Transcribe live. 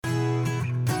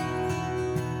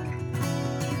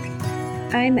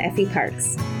I'm Effie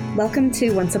Parks. Welcome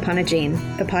to Once Upon a Gene,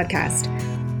 the podcast.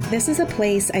 This is a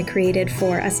place I created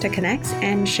for us to connect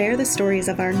and share the stories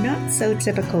of our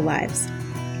not-so-typical lives.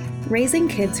 Raising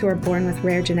kids who are born with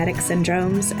rare genetic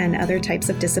syndromes and other types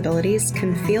of disabilities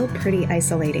can feel pretty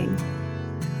isolating.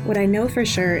 What I know for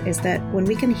sure is that when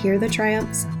we can hear the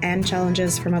triumphs and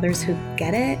challenges from others who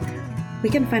get it, we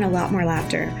can find a lot more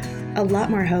laughter, a lot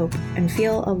more hope, and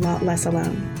feel a lot less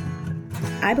alone.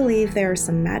 I believe there are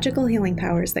some magical healing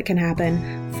powers that can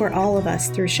happen for all of us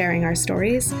through sharing our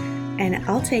stories, and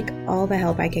I'll take all the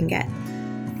help I can get.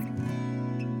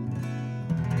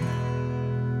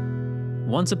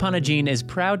 Once Upon a Gene is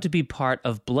proud to be part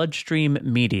of Bloodstream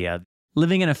Media.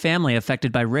 Living in a family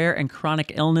affected by rare and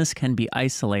chronic illness can be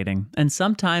isolating, and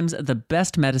sometimes the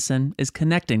best medicine is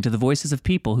connecting to the voices of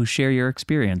people who share your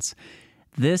experience.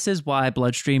 This is why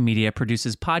Bloodstream Media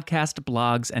produces podcasts,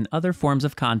 blogs, and other forms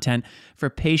of content for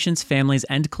patients, families,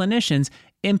 and clinicians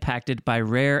impacted by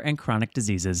rare and chronic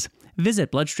diseases.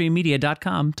 Visit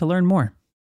bloodstreammedia.com to learn more.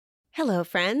 Hello,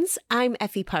 friends. I'm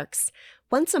Effie Parks.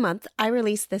 Once a month, I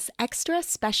release this extra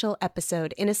special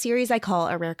episode in a series I call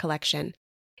A Rare Collection.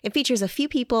 It features a few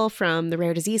people from the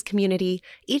rare disease community,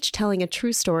 each telling a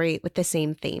true story with the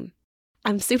same theme.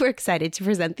 I'm super excited to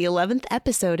present the 11th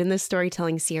episode in this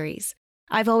storytelling series.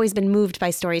 I've always been moved by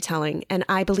storytelling, and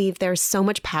I believe there's so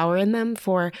much power in them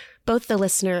for both the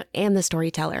listener and the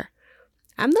storyteller.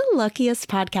 I'm the luckiest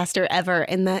podcaster ever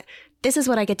in that this is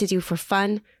what I get to do for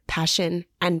fun, passion,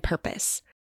 and purpose.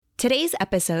 Today's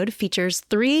episode features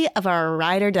 3 of our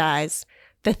ride or dies,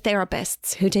 the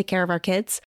therapists who take care of our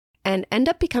kids and end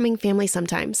up becoming family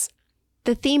sometimes.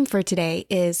 The theme for today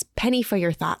is Penny for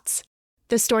Your Thoughts.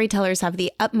 The storytellers have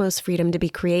the utmost freedom to be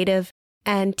creative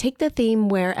and take the theme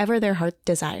wherever their heart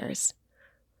desires.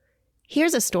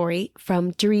 Here's a story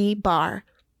from Dree Barr,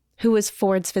 who was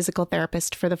Ford's physical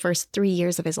therapist for the first 3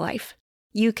 years of his life.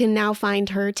 You can now find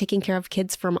her taking care of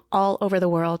kids from all over the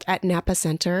world at Napa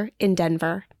Center in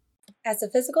Denver. As a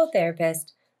physical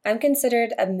therapist, I'm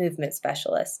considered a movement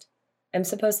specialist. I'm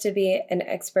supposed to be an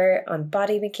expert on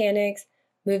body mechanics,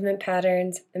 movement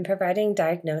patterns, and providing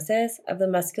diagnosis of the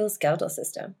musculoskeletal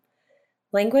system.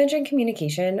 Language and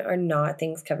communication are not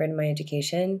things covered in my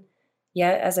education,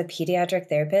 yet as a pediatric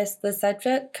therapist, the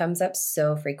subject comes up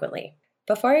so frequently.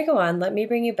 Before I go on, let me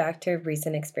bring you back to a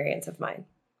recent experience of mine.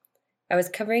 I was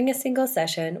covering a single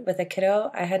session with a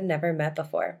kiddo I had never met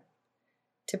before.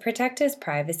 To protect his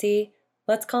privacy,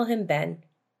 let's call him Ben.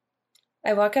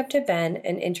 I walk up to Ben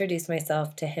and introduce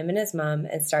myself to him and his mom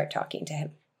and start talking to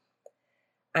him.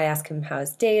 I ask him how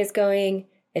his day is going,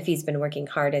 if he's been working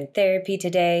hard in therapy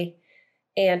today,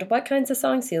 and what kinds of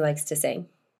songs he likes to sing.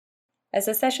 As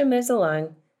the session moves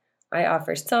along, I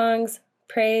offer songs,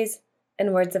 praise,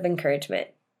 and words of encouragement.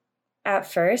 At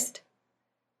first,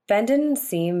 Ben didn't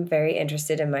seem very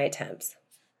interested in my attempts.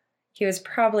 He was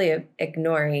probably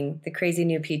ignoring the crazy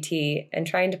new PT and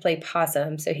trying to play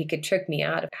possum so he could trick me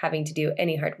out of having to do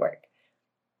any hard work.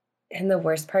 And the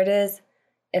worst part is,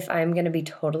 if I'm going to be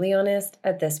totally honest,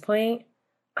 at this point,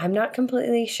 I'm not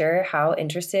completely sure how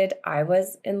interested I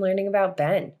was in learning about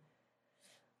Ben.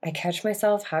 I catch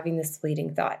myself having this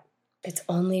fleeting thought. It's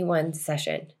only one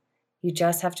session. You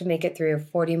just have to make it through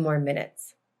 40 more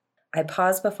minutes. I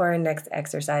pause before our next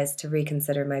exercise to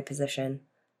reconsider my position.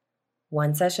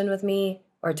 1 session with me,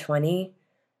 or 20,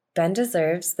 Ben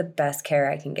deserves the best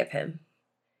care I can give him.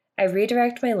 I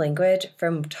redirect my language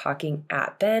from talking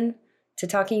at Ben to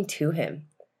talking to him.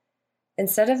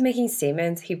 Instead of making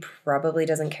statements he probably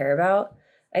doesn't care about,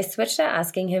 I switch to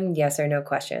asking him yes or no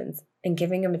questions and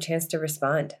giving him a chance to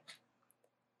respond.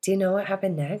 Do you know what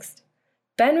happened next?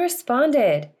 Ben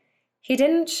responded. He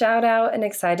didn't shout out an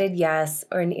excited yes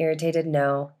or an irritated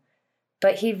no,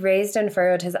 but he raised and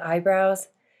furrowed his eyebrows,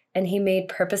 and he made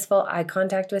purposeful eye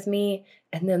contact with me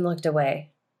and then looked away.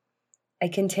 I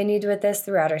continued with this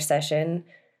throughout our session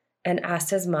and asked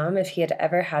his mom if he had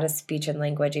ever had a speech and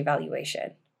language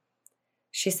evaluation.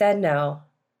 She said no,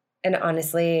 and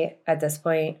honestly, at this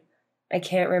point, I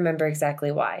can't remember exactly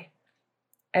why.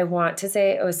 I want to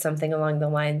say it was something along the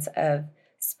lines of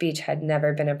speech had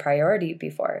never been a priority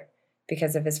before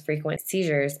because of his frequent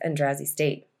seizures and drowsy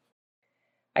state.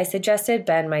 I suggested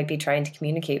Ben might be trying to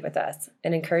communicate with us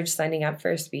and encouraged signing up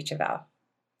for a speech eval.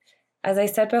 As I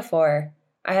said before,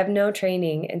 I have no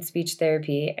training in speech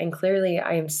therapy, and clearly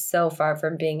I am so far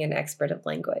from being an expert of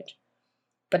language.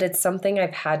 But it's something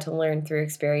I've had to learn through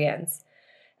experience.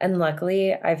 And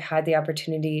luckily, I've had the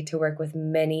opportunity to work with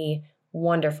many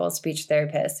wonderful speech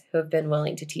therapists who have been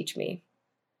willing to teach me.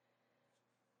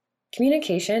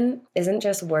 Communication isn't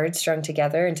just words strung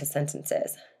together into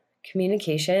sentences.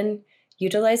 Communication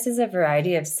utilizes a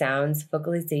variety of sounds,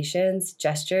 vocalizations,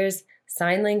 gestures,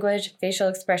 sign language, facial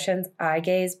expressions, eye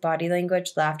gaze, body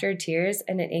language, laughter, tears,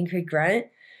 and an angry grunt.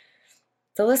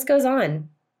 The list goes on.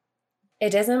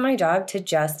 It isn't my job to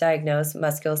just diagnose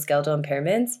musculoskeletal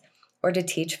impairments or to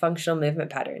teach functional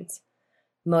movement patterns.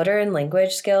 Motor and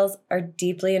language skills are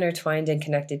deeply intertwined and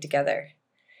connected together.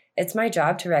 It's my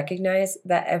job to recognize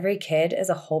that every kid is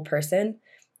a whole person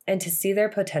and to see their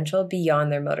potential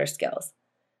beyond their motor skills.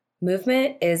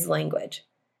 Movement is language.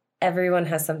 Everyone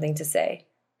has something to say,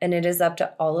 and it is up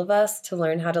to all of us to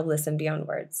learn how to listen beyond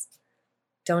words.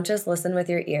 Don't just listen with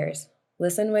your ears.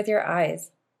 Listen with your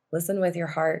eyes. Listen with your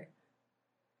heart.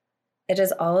 It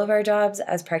is all of our jobs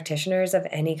as practitioners of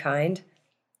any kind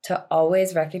to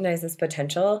always recognize this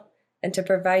potential and to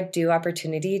provide due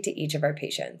opportunity to each of our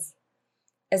patients.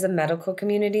 As a medical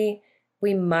community,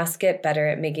 we must get better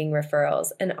at making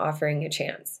referrals and offering a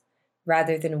chance,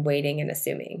 rather than waiting and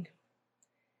assuming.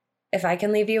 If I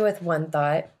can leave you with one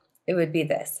thought, it would be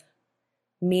this: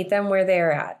 meet them where they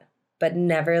are at, but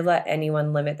never let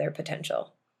anyone limit their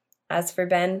potential. As for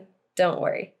Ben, don't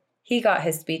worry. He got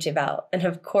his speech eval, and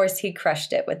of course he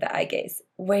crushed it with the eye gaze.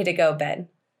 Way to go, Ben.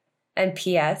 And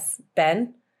P.S.,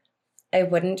 Ben, I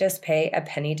wouldn't just pay a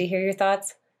penny to hear your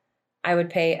thoughts. I would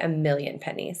pay 1,000,000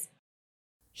 pennies.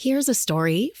 Here's a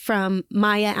story from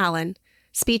Maya Allen,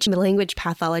 speech and language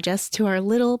pathologist, to our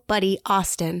little buddy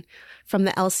Austin from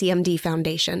the LCMD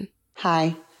Foundation.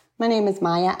 Hi, my name is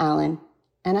Maya Allen,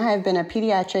 and I have been a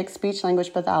pediatric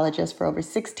speech-language pathologist for over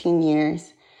 16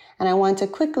 years. And I want to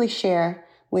quickly share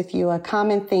with you a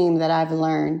common theme that I've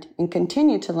learned and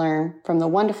continue to learn from the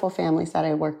wonderful families that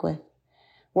I work with.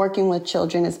 Working with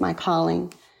children is my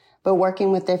calling, but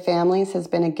working with their families has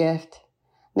been a gift.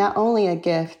 Not only a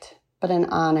gift, but an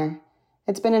honor.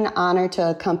 It's been an honor to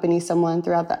accompany someone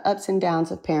throughout the ups and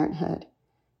downs of parenthood.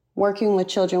 Working with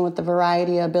children with a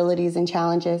variety of abilities and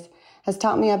challenges has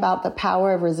taught me about the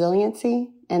power of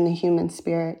resiliency and the human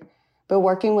spirit. But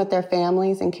working with their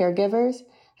families and caregivers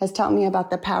has taught me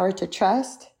about the power to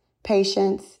trust,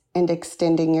 patience, and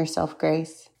extending yourself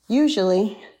grace.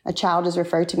 Usually, a child is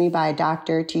referred to me by a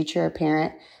doctor, teacher, or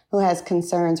parent who has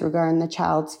concerns regarding the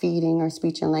child's feeding or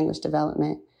speech and language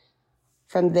development.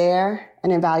 From there,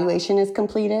 an evaluation is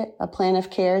completed, a plan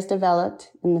of care is developed,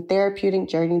 and the therapeutic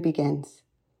journey begins.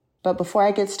 But before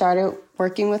I get started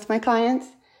working with my clients,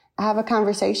 I have a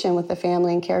conversation with the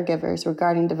family and caregivers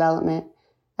regarding development.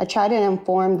 I try to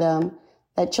inform them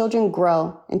that children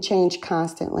grow and change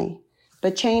constantly,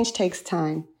 but change takes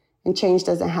time, and change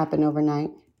doesn't happen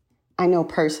overnight. I know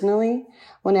personally,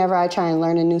 whenever I try and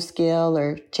learn a new skill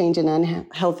or change an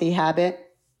unhealthy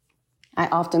habit, I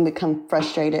often become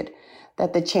frustrated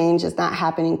that the change is not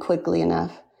happening quickly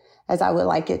enough as I would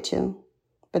like it to.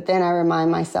 But then I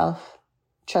remind myself,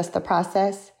 trust the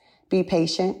process, be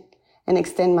patient, and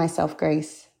extend myself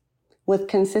grace. With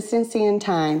consistency and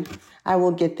time, I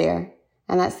will get there.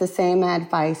 And that's the same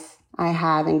advice I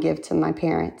have and give to my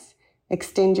parents.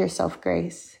 Extend yourself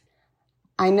grace.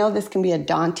 I know this can be a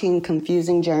daunting,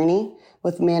 confusing journey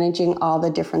with managing all the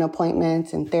different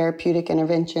appointments and therapeutic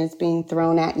interventions being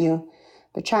thrown at you.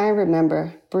 But try and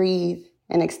remember, breathe,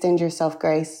 and extend yourself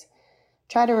grace.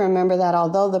 Try to remember that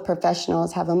although the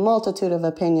professionals have a multitude of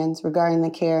opinions regarding the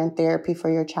care and therapy for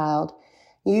your child,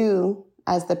 you,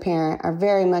 as the parent, are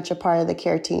very much a part of the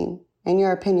care team, and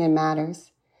your opinion matters.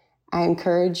 I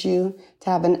encourage you to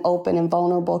have an open and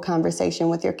vulnerable conversation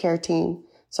with your care team,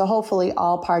 so hopefully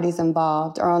all parties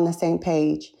involved are on the same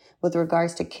page with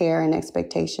regards to care and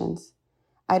expectations.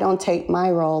 I don't take my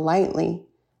role lightly,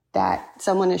 that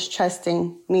someone is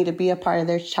trusting me to be a part of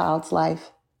their child's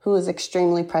life who is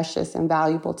extremely precious and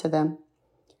valuable to them.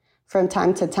 From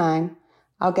time to time,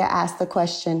 I'll get asked the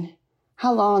question,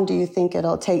 how long do you think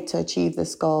it'll take to achieve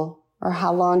this goal? Or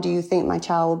how long do you think my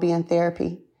child will be in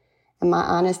therapy? And my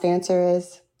honest answer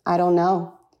is, I don't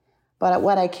know. But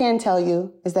what I can tell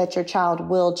you is that your child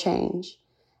will change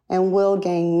and will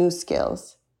gain new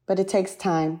skills. But it takes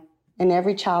time. And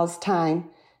every child's time,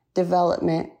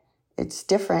 development, it's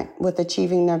different with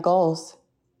achieving their goals.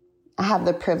 I have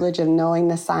the privilege of knowing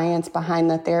the science behind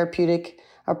the therapeutic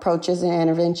approaches and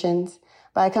interventions,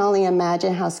 but I can only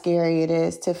imagine how scary it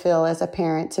is to feel as a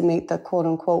parent to make the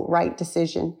quote-unquote right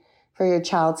decision for your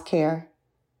child's care.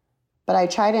 But I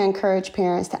try to encourage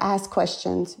parents to ask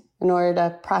questions in order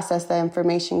to process the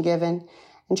information given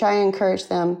and try and encourage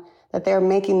them that they're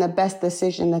making the best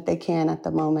decision that they can at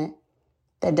the moment.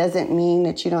 That doesn't mean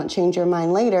that you don't change your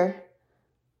mind later,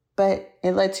 but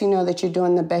it lets you know that you're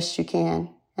doing the best you can,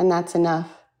 and that's enough.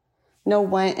 No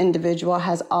one individual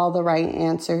has all the right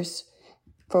answers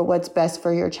for what's best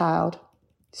for your child.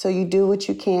 So you do what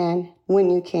you can, when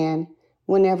you can,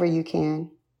 whenever you can,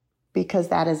 because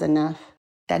that is enough.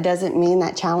 That doesn't mean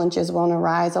that challenges won't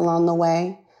arise along the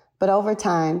way, but over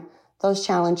time, those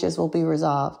challenges will be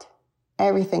resolved.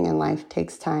 Everything in life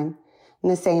takes time,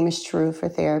 and the same is true for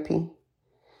therapy.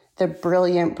 The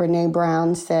brilliant Brené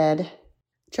Brown said,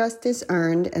 "Trust is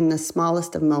earned in the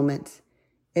smallest of moments.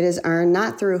 It is earned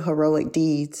not through heroic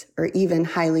deeds or even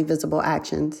highly visible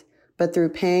actions, but through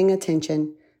paying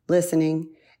attention, listening,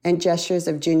 and gestures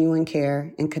of genuine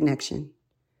care and connection."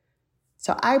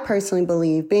 So I personally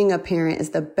believe being a parent is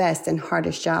the best and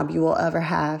hardest job you will ever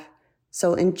have.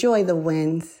 So enjoy the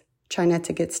wins, try not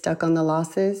to get stuck on the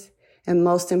losses, and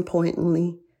most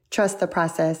importantly, trust the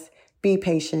process, be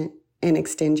patient, and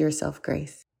extend yourself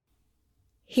grace.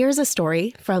 Here's a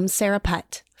story from Sarah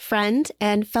Putt, friend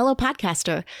and fellow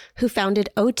podcaster who founded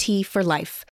OT for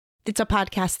Life. It's a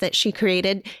podcast that she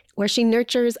created where she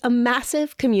nurtures a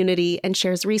massive community and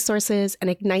shares resources and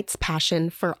ignites passion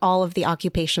for all of the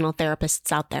occupational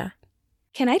therapists out there.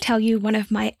 Can I tell you one of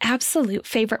my absolute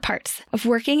favorite parts of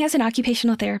working as an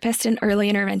occupational therapist in early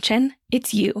intervention?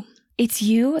 It's you. It's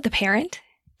you, the parent.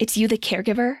 It's you, the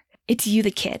caregiver. It's you,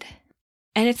 the kid.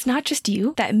 And it's not just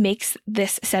you that makes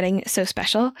this setting so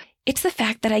special. It's the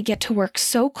fact that I get to work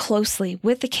so closely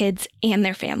with the kids and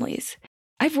their families.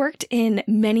 I've worked in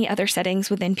many other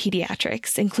settings within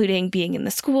pediatrics, including being in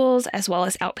the schools as well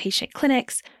as outpatient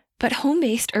clinics, but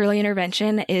home-based early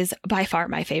intervention is by far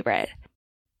my favorite.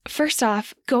 First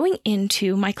off, going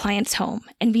into my client's home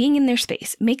and being in their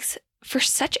space makes for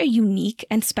such a unique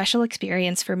and special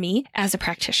experience for me as a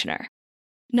practitioner.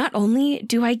 Not only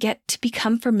do I get to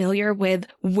become familiar with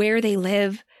where they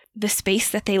live, the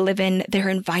space that they live in, their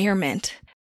environment,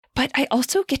 but I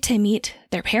also get to meet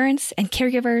their parents and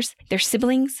caregivers, their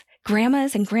siblings,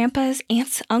 grandmas and grandpas,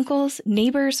 aunts, uncles,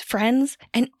 neighbors, friends,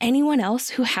 and anyone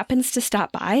else who happens to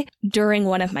stop by during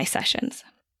one of my sessions.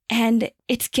 And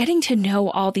it's getting to know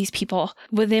all these people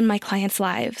within my clients'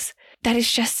 lives that is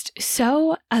just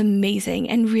so amazing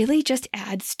and really just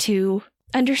adds to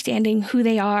understanding who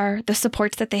they are, the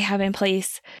supports that they have in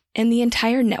place, and the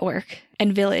entire network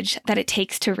and village that it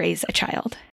takes to raise a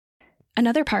child.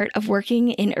 Another part of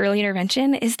working in early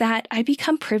intervention is that I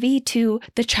become privy to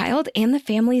the child and the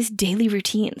family's daily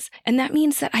routines. And that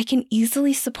means that I can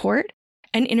easily support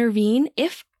and intervene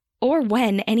if or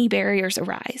when any barriers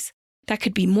arise. That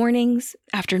could be mornings,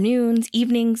 afternoons,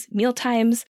 evenings, meal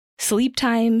times, sleep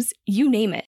times, you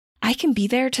name it. I can be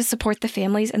there to support the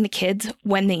families and the kids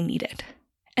when they need it.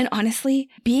 And honestly,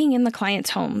 being in the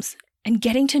clients' homes and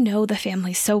getting to know the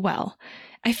families so well,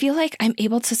 I feel like I'm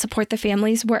able to support the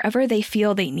families wherever they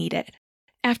feel they need it.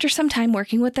 After some time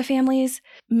working with the families,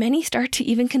 many start to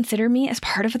even consider me as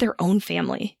part of their own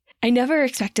family. I never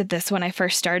expected this when I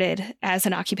first started as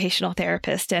an occupational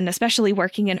therapist and especially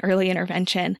working in early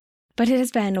intervention, but it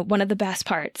has been one of the best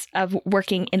parts of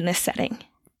working in this setting.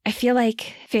 I feel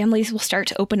like families will start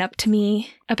to open up to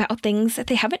me about things that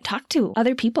they haven't talked to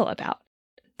other people about.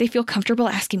 They feel comfortable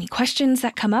asking me questions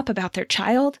that come up about their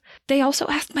child. They also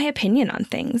ask my opinion on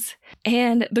things.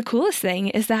 And the coolest thing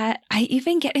is that I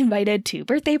even get invited to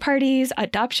birthday parties,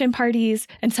 adoption parties,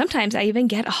 and sometimes I even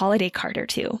get a holiday card or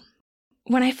two.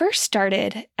 When I first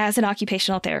started as an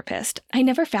occupational therapist, I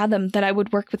never fathomed that I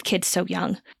would work with kids so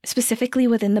young, specifically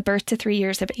within the birth to 3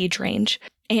 years of age range,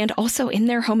 and also in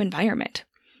their home environment.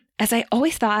 As I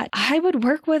always thought I would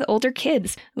work with older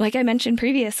kids. Like I mentioned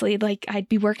previously, like I'd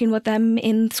be working with them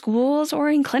in schools or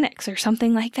in clinics or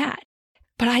something like that.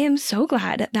 But I am so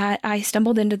glad that I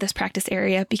stumbled into this practice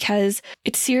area because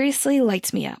it seriously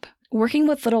lights me up. Working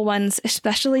with little ones,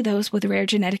 especially those with rare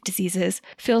genetic diseases,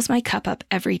 fills my cup up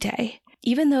every day.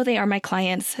 Even though they are my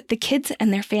clients, the kids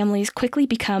and their families quickly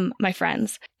become my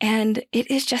friends. And it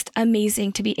is just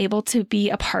amazing to be able to be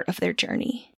a part of their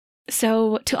journey.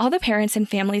 So to all the parents and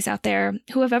families out there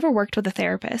who have ever worked with a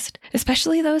therapist,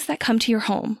 especially those that come to your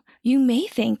home, you may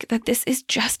think that this is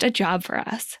just a job for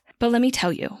us. But let me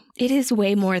tell you, it is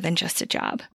way more than just a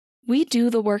job. We do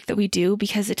the work that we do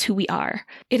because it's who we are.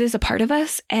 It is a part of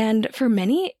us, and for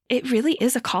many, it really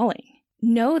is a calling.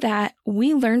 Know that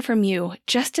we learn from you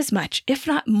just as much, if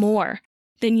not more,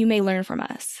 than you may learn from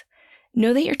us.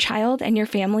 Know that your child and your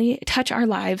family touch our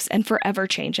lives and forever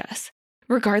change us,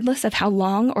 regardless of how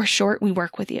long or short we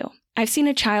work with you. I've seen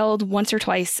a child once or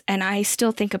twice, and I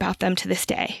still think about them to this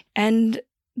day. And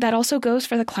that also goes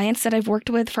for the clients that I've worked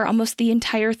with for almost the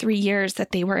entire 3 years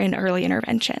that they were in early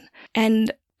intervention.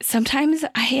 And sometimes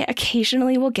I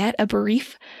occasionally will get a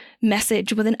brief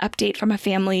message with an update from a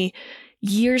family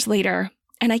years later,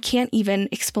 and I can't even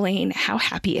explain how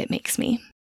happy it makes me.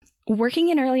 Working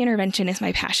in early intervention is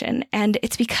my passion, and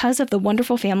it's because of the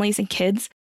wonderful families and kids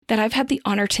that I've had the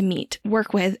honor to meet,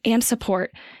 work with, and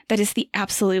support that is the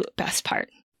absolute best part.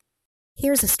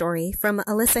 Here's a story from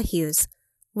Alyssa Hughes,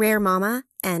 rare mama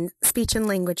and speech and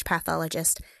language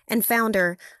pathologist and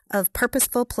founder of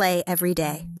Purposeful Play Every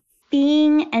Day.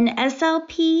 Being an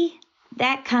SLP,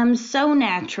 that comes so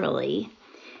naturally.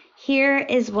 Here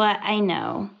is what I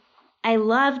know. I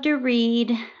love to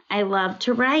read. I love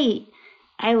to write.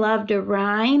 I love to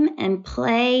rhyme and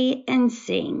play and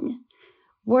sing.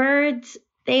 Words,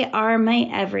 they are my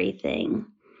everything.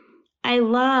 I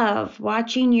love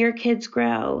watching your kids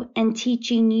grow and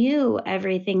teaching you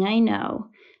everything I know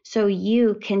so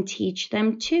you can teach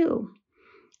them too.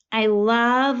 I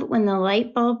love when the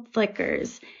light bulb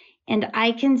flickers and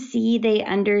I can see they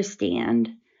understand.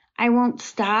 I won't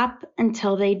stop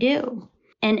until they do.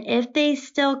 And if they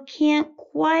still can't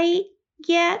quite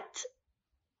yet,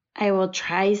 I will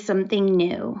try something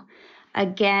new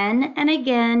again and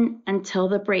again until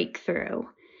the breakthrough.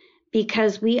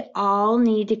 Because we all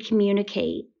need to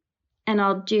communicate, and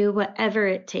I'll do whatever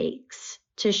it takes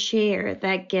to share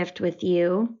that gift with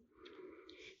you.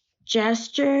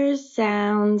 Gestures,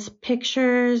 sounds,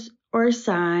 pictures, or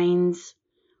signs,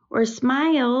 or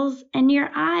smiles and your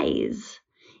eyes.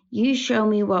 You show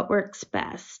me what works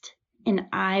best, and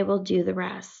I will do the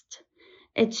rest.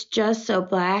 It's just so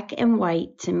black and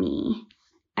white to me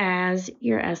as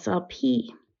your SLP.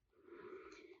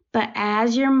 But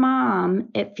as your mom,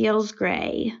 it feels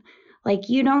gray, like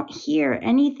you don't hear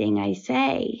anything I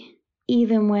say,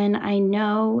 even when I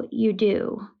know you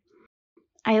do.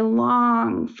 I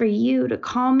long for you to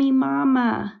call me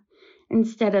mama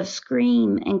instead of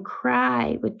scream and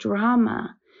cry with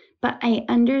drama, but I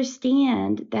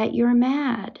understand that you're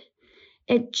mad.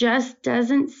 It just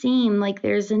doesn't seem like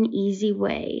there's an easy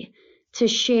way to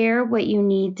share what you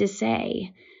need to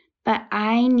say. But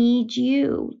I need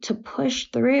you to push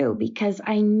through because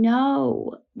I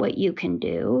know what you can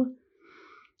do.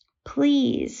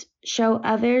 Please show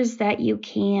others that you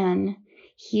can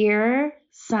hear,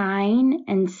 sign,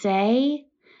 and say,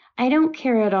 I don't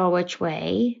care at all which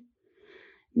way.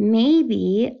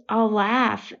 Maybe I'll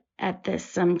laugh at this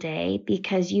someday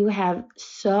because you have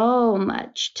so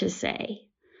much to say.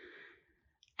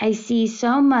 I see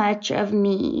so much of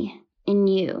me in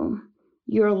you,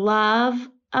 your love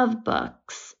of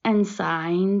books and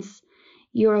signs,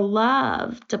 your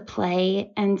love to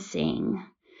play and sing.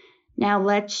 Now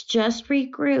let's just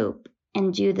regroup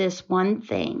and do this one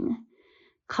thing.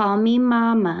 Call me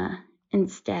mama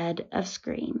instead of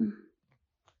scream.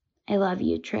 I love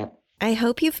you, Trip. I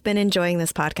hope you've been enjoying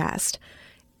this podcast.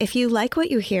 If you like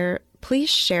what you hear, please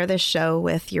share this show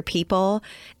with your people,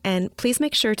 and please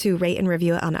make sure to rate and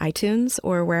review it on iTunes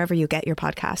or wherever you get your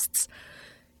podcasts.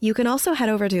 You can also head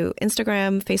over to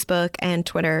Instagram, Facebook, and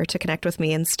Twitter to connect with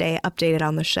me and stay updated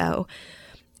on the show.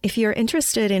 If you're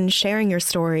interested in sharing your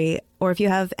story, or if you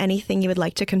have anything you would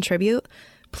like to contribute,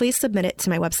 please submit it to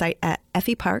my website at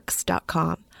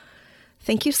effieparks.com.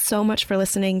 Thank you so much for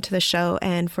listening to the show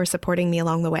and for supporting me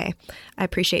along the way. I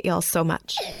appreciate y'all so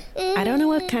much. I don't know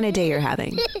what kind of day you're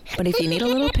having, but if you need a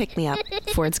little pick-me-up,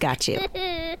 Ford's got you.